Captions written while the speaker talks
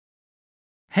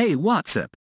Hey, what's up?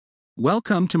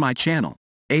 Welcome to my channel.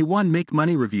 A1 Make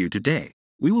Money Review. Today,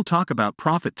 we will talk about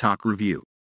ProfitTok Review.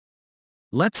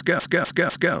 Let's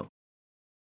go.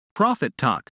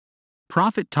 ProfitTok.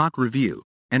 ProfitTok Review,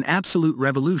 an absolute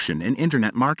revolution in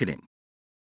internet marketing.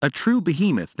 A true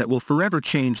behemoth that will forever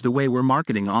change the way we're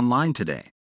marketing online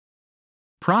today.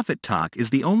 ProfitTok is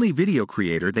the only video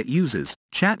creator that uses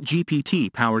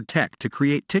ChatGPT-powered tech to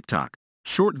create TikTok,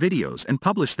 short videos and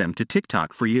publish them to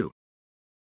TikTok for you.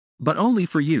 But only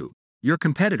for you. Your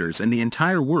competitors and the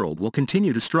entire world will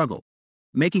continue to struggle,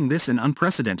 making this an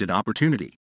unprecedented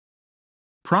opportunity.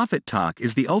 ProfitTok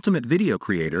is the ultimate video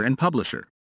creator and publisher.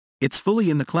 It's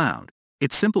fully in the cloud,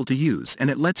 it's simple to use,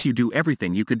 and it lets you do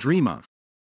everything you could dream of.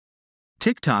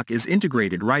 TikTok is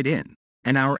integrated right in,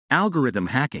 and our algorithm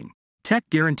hacking tech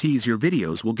guarantees your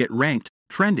videos will get ranked,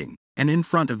 trending, and in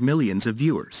front of millions of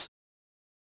viewers.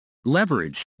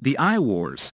 Leverage the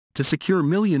wars to secure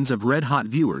millions of red-hot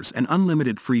viewers and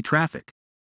unlimited free traffic.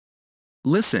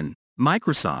 Listen,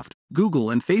 Microsoft, Google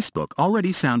and Facebook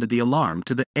already sounded the alarm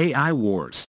to the AI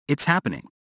wars. It's happening.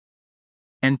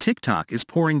 And TikTok is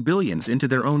pouring billions into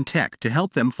their own tech to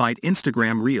help them fight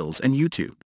Instagram Reels and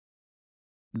YouTube.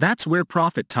 That's where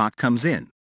ProfitTok comes in.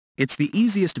 It's the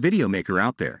easiest video maker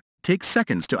out there, takes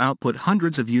seconds to output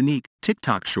hundreds of unique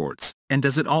TikTok shorts, and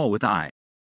does it all with AI.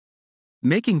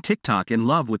 Making TikTok in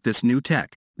love with this new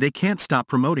tech, they can't stop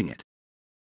promoting it.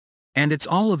 And it's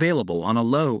all available on a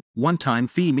low, one-time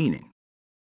fee, meaning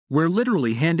we're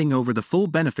literally handing over the full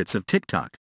benefits of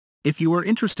TikTok. If you are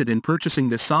interested in purchasing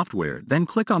this software, then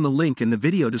click on the link in the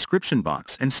video description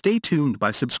box and stay tuned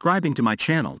by subscribing to my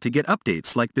channel to get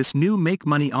updates like this new make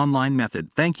money online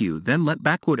method. Thank you. Then let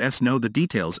us know the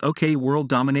details. Okay, world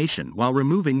domination while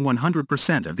removing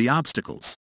 100% of the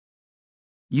obstacles.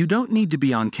 You don't need to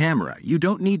be on camera, you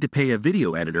don't need to pay a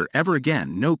video editor ever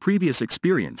again, no previous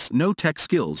experience, no tech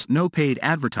skills, no paid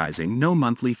advertising, no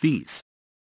monthly fees.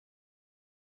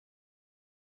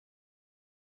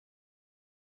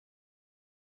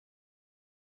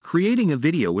 Creating a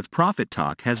video with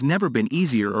ProfitTok has never been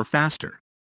easier or faster.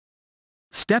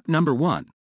 Step number 1.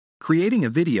 Creating a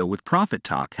video with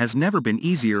ProfitTok has never been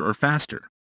easier or faster.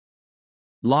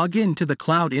 Log in to the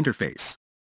cloud interface.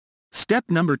 Step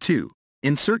number 2.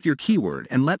 Insert your keyword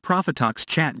and let ProfitTok's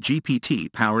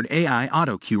ChatGPT-powered AI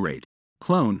auto-curate,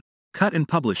 clone, cut and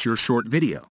publish your short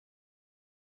video.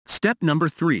 Step number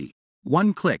 3.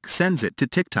 One click sends it to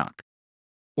TikTok.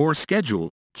 Or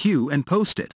schedule, queue and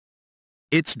post it.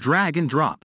 It's drag and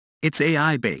drop. It's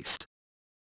AI-based.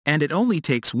 And it only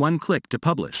takes one click to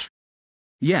publish.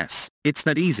 Yes, it's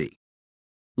that easy.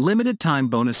 Limited time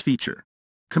bonus feature.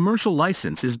 Commercial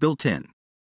license is built in.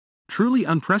 Truly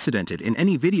unprecedented in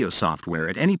any video software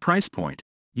at any price point,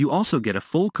 you also get a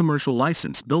full commercial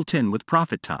license built in with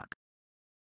ProfitTok.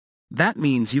 That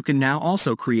means you can now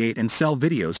also create and sell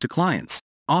videos to clients,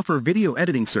 offer video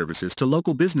editing services to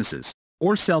local businesses,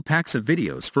 or sell packs of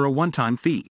videos for a one-time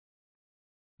fee.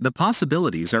 The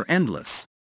possibilities are endless.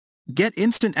 Get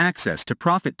instant access to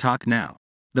ProfitTok now,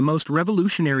 the most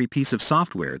revolutionary piece of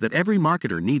software that every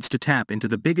marketer needs to tap into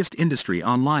the biggest industry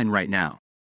online right now.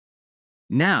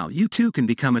 Now you too can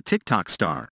become a TikTok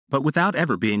star, but without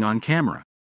ever being on camera.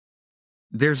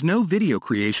 There's no video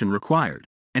creation required,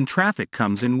 and traffic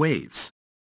comes in waves.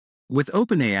 With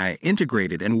OpenAI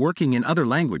integrated and working in other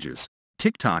languages,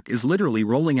 TikTok is literally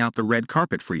rolling out the red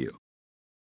carpet for you.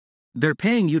 They're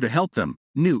paying you to help them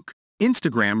nuke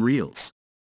Instagram Reels.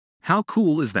 How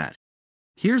cool is that?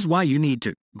 Here's why you need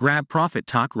to grab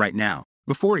ProfitTok right now,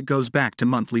 before it goes back to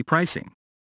monthly pricing.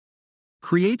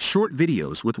 Create short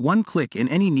videos with one click in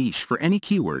any niche for any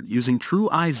keyword using true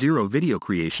zero video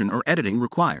creation or editing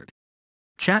required.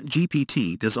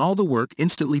 ChatGPT does all the work.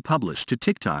 Instantly publish to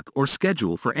TikTok or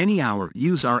schedule for any hour.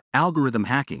 Use our algorithm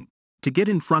hacking to get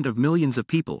in front of millions of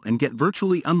people and get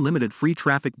virtually unlimited free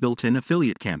traffic. Built-in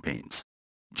affiliate campaigns.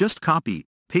 Just copy,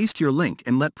 paste your link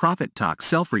and let ProfitTok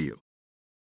sell for you.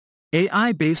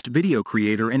 AI-based video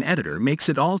creator and editor makes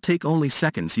it all take only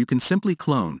seconds. You can simply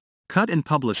clone, cut and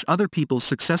publish other people's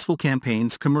successful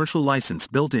campaigns. Commercial license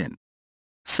built in.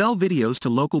 Sell videos to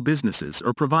local businesses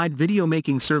or provide video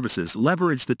making services.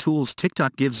 Leverage the tools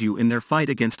TikTok gives you in their fight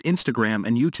against Instagram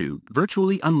and YouTube.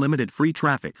 Virtually unlimited free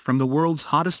traffic from the world's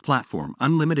hottest platform.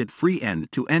 Unlimited free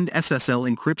end-to-end SSL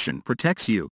encryption protects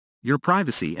you, your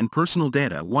privacy and personal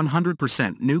data.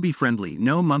 100% newbie friendly.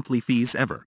 No monthly fees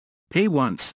ever. Pay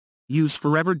once, use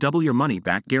forever. Double your money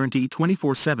back guarantee.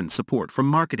 24/7 support from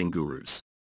marketing gurus.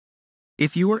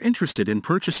 If you are interested in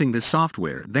purchasing this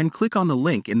software, then click on the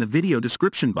link in the video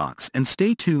description box and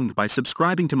stay tuned by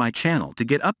subscribing to my channel to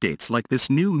get updates like this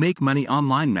new make money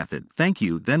online method. Thank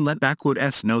you. Then let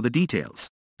us know the details.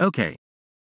 Okay.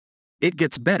 It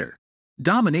gets better.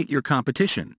 Dominate your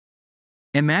competition.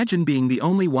 Imagine being the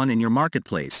only one in your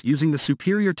marketplace using the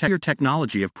superior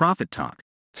technology of ProfitTok,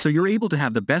 so you're able to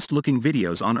have the best-looking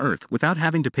videos on earth without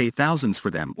having to pay thousands for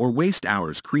them or waste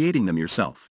hours creating them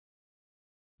yourself.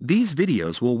 These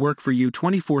videos will work for you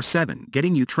 24/7,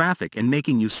 getting you traffic and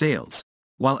making you sales,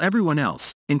 while everyone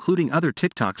else, including other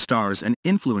TikTok stars and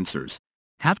influencers,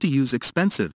 have to use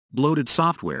expensive, bloated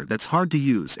software that's hard to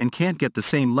use and can't get the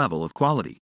same level of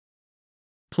quality.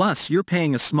 Plus, you're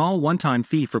paying a small one-time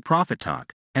fee for ProfitTok,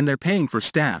 and they're paying for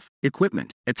staff,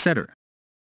 equipment, etc.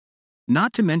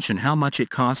 Not to mention how much it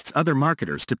costs other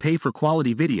marketers to pay for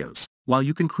quality videos, while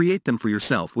you can create them for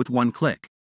yourself with one click.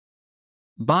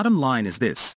 Bottom line is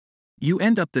this: you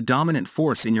end up the dominant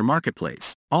force in your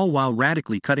marketplace, all while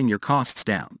radically cutting your costs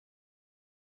down.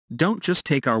 Don't just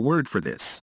take our word for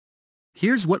this.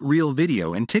 Here's what real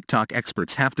video and TikTok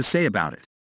experts have to say about it.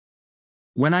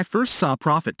 When I first saw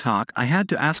ProfitTok, I had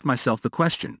to ask myself the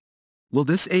question: will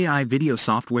this AI video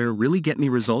software really get me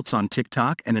results on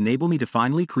TikTok and enable me to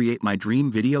finally create my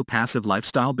dream video passive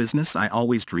lifestyle business I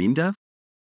always dreamed of?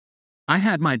 I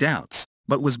had my doubts,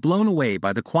 but was blown away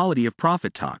by the quality of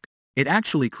ProfitTok. It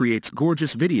actually creates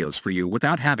gorgeous videos for you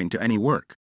without having to any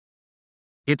work.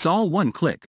 It's all one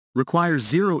click, requires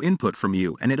zero input from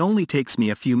you, and it only takes me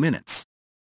a few minutes.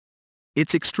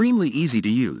 It's extremely easy to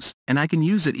use, and I can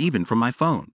use it even from my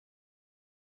phone.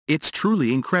 It's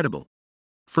truly incredible.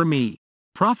 For me,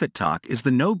 ProfitTok is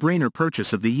the no-brainer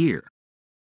purchase of the year.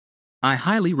 I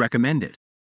highly recommend it.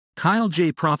 Kyle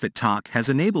J. ProfitTok has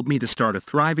enabled me to start a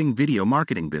thriving video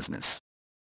marketing business.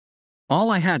 All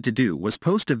I had to do was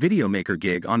post a video maker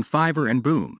gig on Fiverr and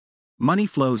boom, money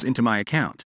flows into my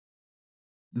account.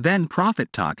 Then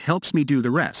ProfitTok helps me do the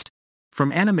rest.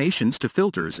 From animations to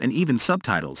filters and even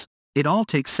subtitles, it all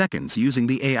takes seconds using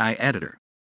the AI editor.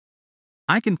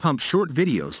 I can pump short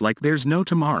videos like there's no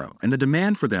tomorrow, and the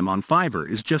demand for them on Fiverr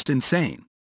is just insane.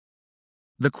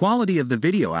 The quality of the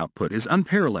video output is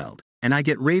unparalleled, and I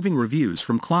get raving reviews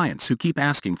from clients who keep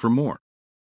asking for more.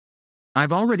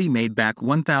 I've already made back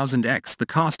 1000x the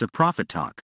cost of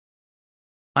ProfitTok.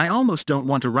 I almost don't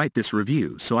want to write this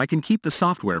review so I can keep the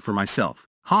software for myself,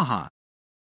 haha.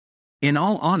 In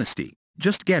all honesty,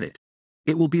 just get it.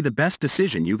 It will be the best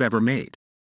decision you've ever made.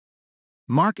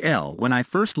 Mark L. When I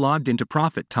first logged into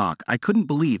ProfitTok, I couldn't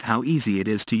believe how easy it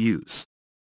is to use.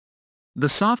 The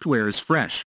software is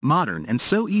fresh, modern, and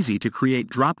so easy to create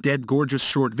drop-dead gorgeous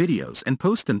short videos and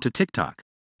post them to TikTok.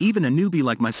 Even a newbie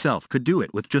like myself could do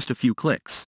it with just a few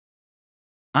clicks.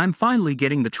 I'm finally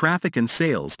getting the traffic and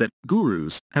sales that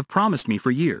gurus have promised me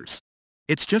for years.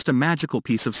 It's just a magical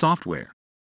piece of software.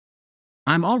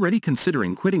 I'm already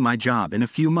considering quitting my job in a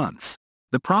few months.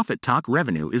 The ProfitTok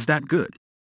revenue is that good.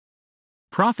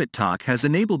 ProfitTok has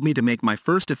enabled me to make my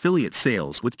first affiliate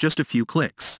sales with just a few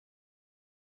clicks.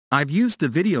 I've used the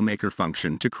video maker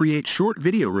function to create short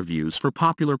video reviews for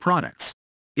popular products.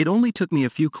 It only took me a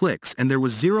few clicks and there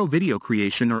was zero video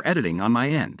creation or editing on my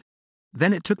end.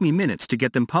 Then it took me minutes to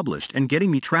get them published and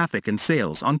getting me traffic and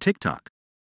sales on TikTok.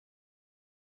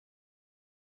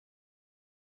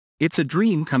 It's a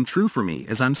dream come true for me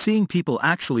as I'm seeing people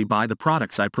actually buy the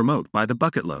products I promote by the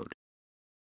bucket load.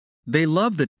 They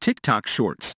love the TikTok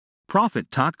shorts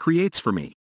ProfitTok creates for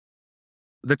me.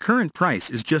 The current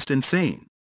price is just insane.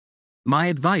 My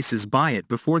advice is buy it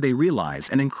before they realize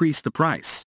and increase the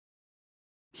price.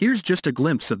 Here's just a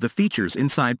glimpse of the features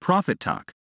inside ProfitTok.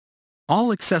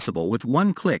 All accessible with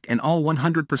one click and all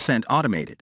 100%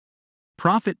 automated.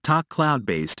 ProfitTok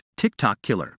cloud-based, TikTok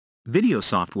killer, video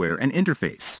software and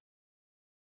interface.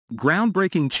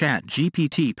 Groundbreaking chat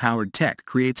GPT-powered tech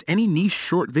creates any niche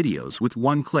short videos with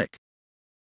one click.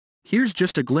 Here's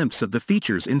just a glimpse of the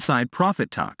features inside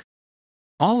ProfitTok.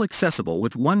 All accessible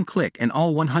with one click and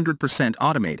all 100%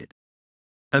 automated.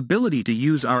 Ability to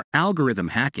use our algorithm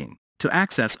hacking to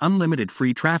access unlimited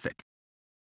free traffic.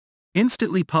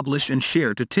 Instantly publish and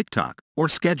share to TikTok or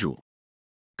schedule.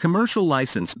 Commercial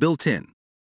license built in.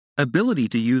 Ability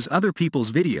to use other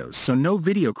people's videos so no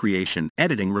video creation,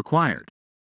 editing required.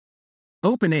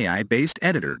 OpenAI-based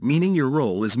editor, meaning your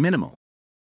role is minimal.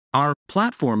 Our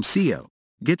platform SEO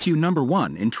gets you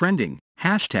 #1 in trending,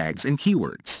 hashtags and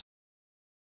keywords.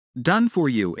 Done for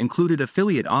you included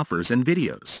affiliate offers and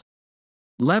videos.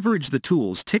 Leverage the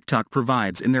tools TikTok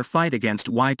provides in their fight against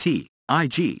YT,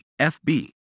 IG, FB.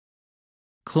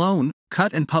 Clone,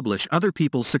 cut and publish other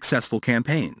people's successful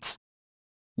campaigns.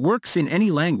 Works in any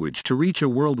language to reach a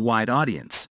worldwide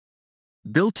audience.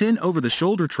 Built-in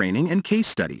over-the-shoulder training and case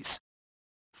studies.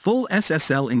 Full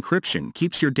SSL encryption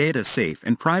keeps your data safe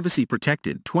and privacy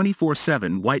protected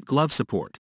 24/7 white glove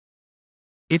support.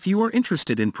 If you are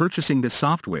interested in purchasing this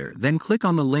software, then click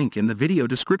on the link in the video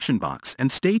description box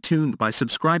and stay tuned by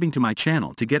subscribing to my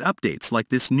channel to get updates like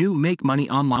this new make money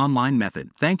online method.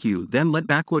 Thank you. Then let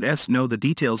backward know the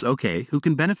details. Okay, who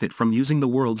can benefit from using the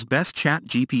world's best chat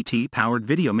GPT powered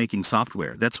video making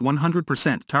software that's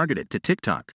 100% targeted to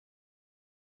TikTok?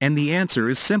 And the answer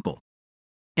is simple.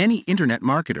 Any internet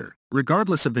marketer,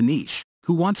 regardless of the niche,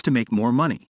 who wants to make more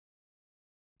money.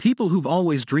 People who've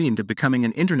always dreamed of becoming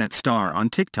an internet star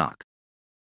on TikTok.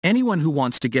 Anyone who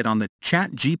wants to get on the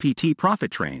ChatGPT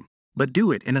profit train, but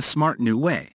do it in a smart new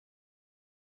way.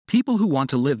 People who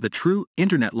want to live the true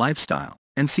internet lifestyle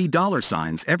and see dollar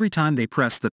signs every time they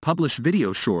press the Publish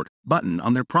Video Short button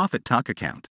on their ProfitTok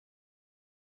account.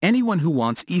 Anyone who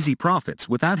wants easy profits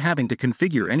without having to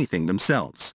configure anything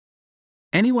themselves.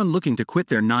 Anyone looking to quit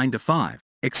their 9-to-5,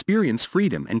 experience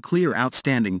freedom and clear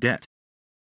outstanding debt.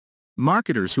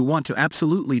 Marketers who want to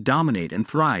absolutely dominate and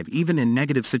thrive even in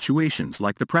negative situations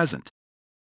like the present.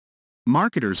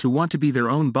 Marketers who want to be their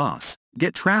own boss,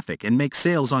 get traffic and make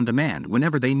sales on demand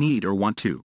whenever they need or want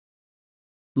to.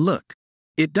 Look,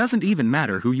 it doesn't even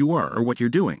matter who you are or what you're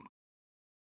doing.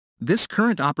 This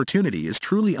current opportunity is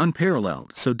truly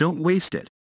unparalleled, so don't waste it.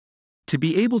 To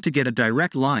be able to get a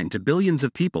direct line to billions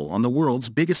of people on the world's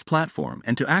biggest platform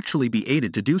and to actually be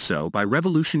aided to do so by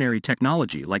revolutionary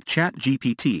technology like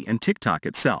ChatGPT and TikTok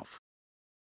itself.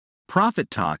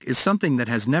 ProfitTok is something that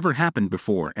has never happened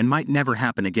before and might never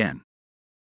happen again.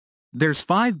 There's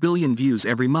 5 billion views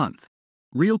every month.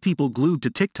 Real people glued to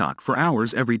TikTok for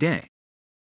hours every day.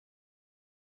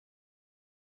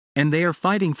 And they are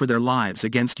fighting for their lives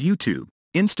against YouTube,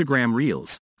 Instagram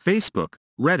Reels, Facebook,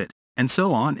 Reddit, and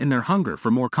so on in their hunger for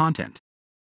more content.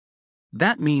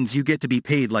 That means you get to be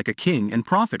paid like a king and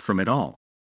profit from it all.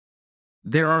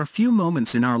 There are a few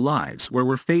moments in our lives where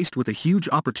we're faced with a huge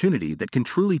opportunity that can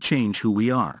truly change who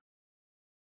we are.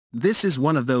 This is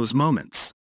one of those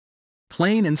moments.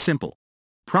 Plain and simple.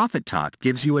 ProfitTok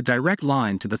gives you a direct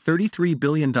line to the $33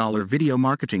 billion video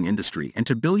marketing industry and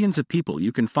to billions of people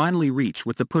you can finally reach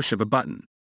with the push of a button.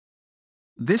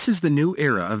 This is the new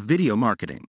era of video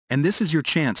marketing, and this is your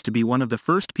chance to be one of the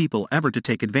first people ever to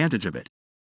take advantage of it.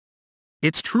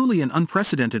 It's truly an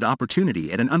unprecedented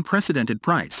opportunity at an unprecedented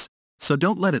price, so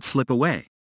don't let it slip away.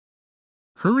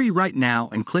 Hurry right now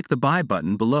and click the buy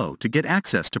button below to get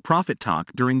access to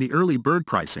ProfitTok during the early bird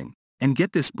pricing, and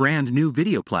get this brand new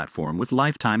video platform with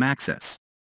lifetime access.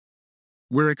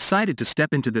 We're excited to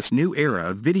step into this new era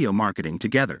of video marketing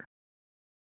together.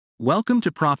 Welcome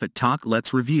to ProfitTok.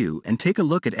 Let's review and take a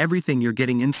look at everything you're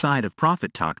getting inside of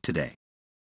ProfitTok today.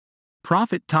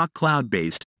 ProfitTok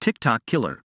cloud-based, TikTok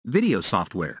killer, video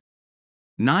software.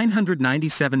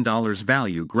 $997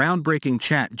 value. Groundbreaking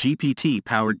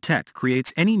ChatGPT-powered tech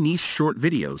creates any niche short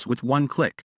videos with one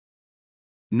click.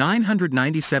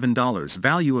 $997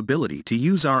 value. Ability to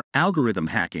use our algorithm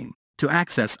hacking to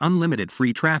access unlimited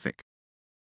free traffic.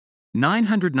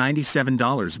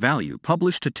 $997 value.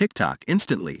 Publish to TikTok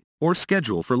instantly or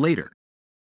schedule for later.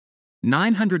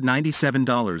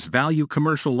 $997 value.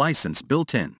 Commercial license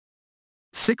built in.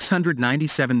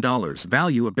 $697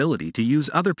 value. Ability to use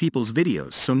other people's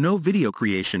videos so no video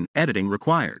creation, editing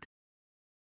required.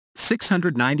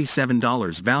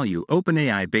 $697 value.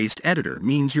 OpenAI-based editor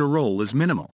means your role is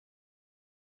minimal.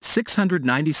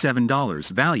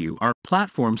 $697 value. Our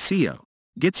platform SEO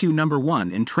gets you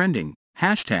 #1 in trending,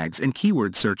 hashtags and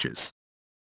keyword searches.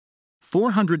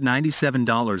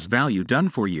 $497 value. Done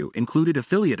for you. Included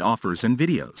affiliate offers and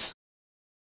videos.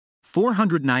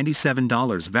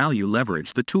 $497 value.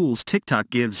 Leverage the tools TikTok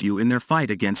gives you in their fight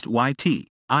against YT,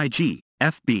 IG,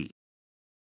 FB.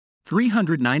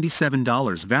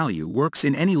 $397 value. Works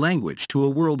in any language to a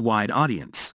worldwide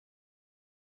audience.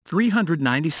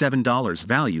 $397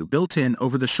 value. Built-in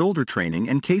over-the-shoulder training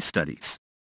and case studies.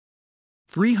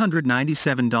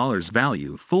 $397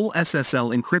 value. Full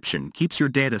SSL encryption keeps your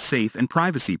data safe and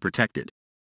privacy protected.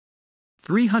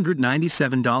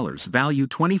 $397 value.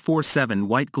 24/7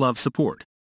 white glove support.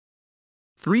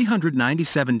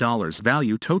 $397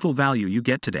 value. Total value you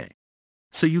get today.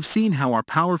 So you've seen how our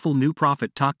powerful new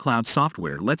ProfitTok cloud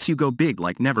software lets you go big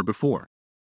like never before.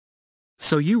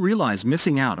 So you realize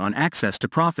missing out on access to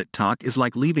ProfitTok is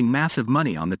like leaving massive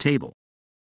money on the table.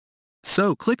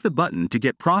 So click the button to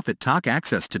get ProfitTok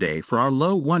access today for our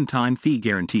low one-time fee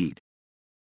guaranteed.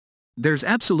 There's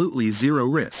absolutely zero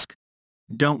risk.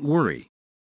 Don't worry.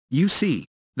 You see,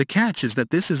 the catch is that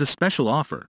this is a special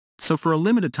offer, so for a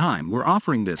limited time we're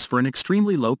offering this for an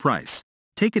extremely low price.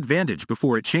 Take advantage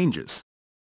before it changes.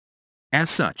 As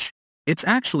such, it's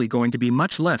actually going to be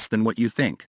much less than what you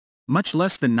think. Much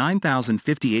less than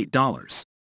 $9,058.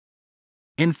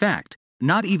 In fact,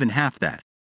 not even half that.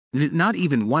 Not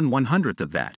even 1/100th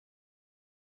of that.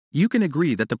 You can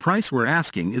agree that the price we're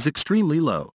asking is extremely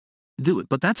low. Do it,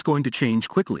 but that's going to change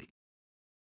quickly.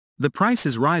 The price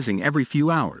is rising every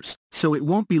few hours, so it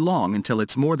won't be long until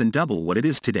it's more than double what it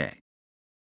is today.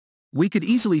 We could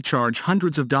easily charge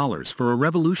hundreds of dollars for a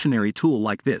revolutionary tool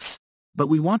like this, but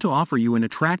we want to offer you an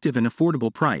attractive and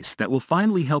affordable price that will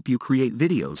finally help you create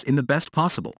videos in the best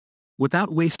possible,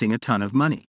 without wasting a ton of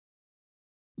money.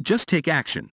 Just take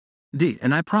action.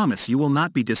 And I promise you will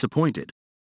not be disappointed.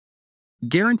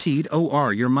 Guaranteed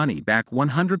or your money back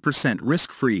 100%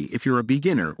 risk-free if you're a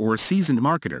beginner or a seasoned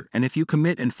marketer, and if you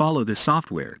commit and follow this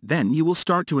software, then you will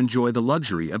start to enjoy the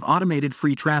luxury of automated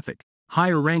free traffic,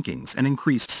 higher rankings and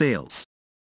increased sales.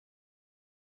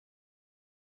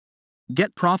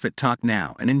 Get ProfitTok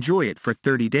now and enjoy it for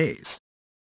 30 days.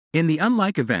 In the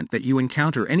unlikely event that you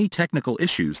encounter any technical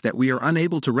issues that we are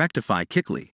unable to rectify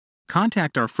quickly,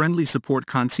 contact our friendly support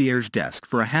concierge desk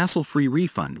for a hassle-free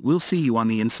refund. We'll see you on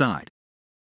the inside.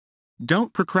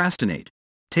 Don't procrastinate.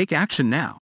 Take action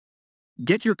now.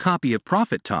 Get your copy of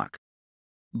ProfitTok.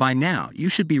 By now you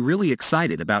should be really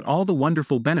excited about all the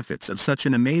wonderful benefits of such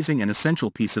an amazing and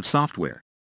essential piece of software.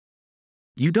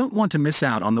 You don't want to miss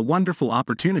out on the wonderful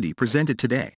opportunity presented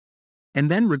today,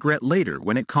 and then regret later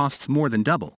when it costs more than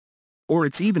double, or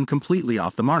it's even completely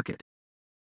off the market.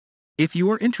 If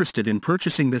you are interested in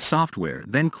purchasing this software,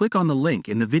 then click on the link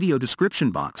in the video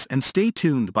description box and stay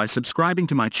tuned by subscribing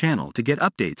to my channel to get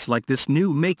updates like this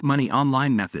new make money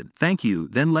online method. Thank you.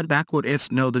 Then let backward us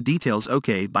know the details.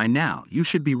 Okay, by now you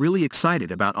should be really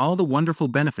excited about all the wonderful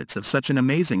benefits of such an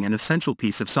amazing and essential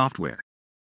piece of software.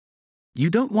 You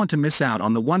don't want to miss out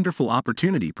on the wonderful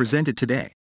opportunity presented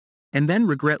today, and then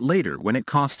regret later when it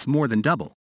costs more than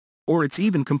double, or it's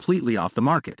even completely off the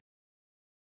market.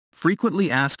 Frequently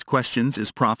asked questions: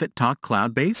 is ProfitTok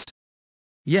cloud-based?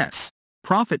 Yes,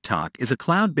 ProfitTok is a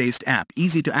cloud-based app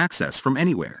easy to access from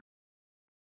anywhere.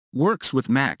 Works with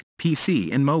Mac,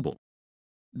 PC and mobile.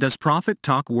 Does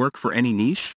ProfitTok work for any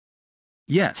niche?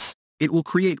 Yes, it will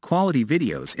create quality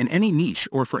videos in any niche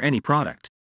or for any product.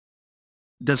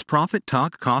 Does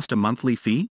ProfitTok cost a monthly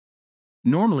fee?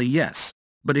 Normally yes,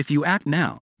 but if you act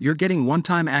now, you're getting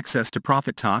one-time access to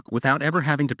ProfitTok without ever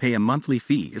having to pay a monthly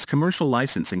fee. Is commercial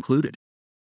license included?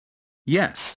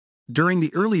 Yes. During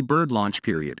the early bird launch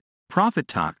period,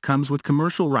 ProfitTok comes with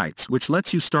commercial rights, which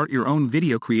lets you start your own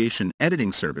video creation,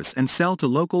 editing service and sell to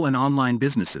local and online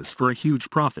businesses for a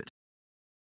huge profit.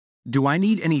 Do I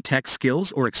need any tech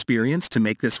skills or experience to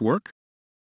make this work?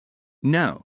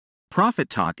 No.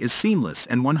 ProfitTok is seamless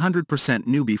and 100%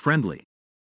 newbie friendly.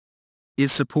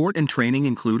 Is support and training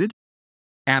included?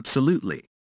 Absolutely.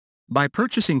 By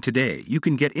purchasing today, you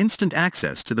can get instant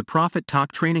access to the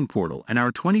ProfitTok training portal and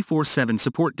our 24/7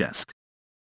 support desk.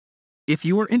 If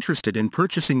you are interested in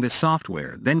purchasing this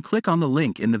software, then click on the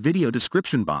link in the video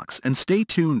description box and stay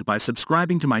tuned by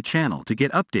subscribing to my channel to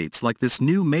get updates like this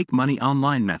new make money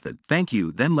online method. Thank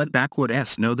you. Then let backward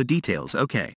us know the details.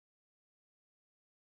 Okay.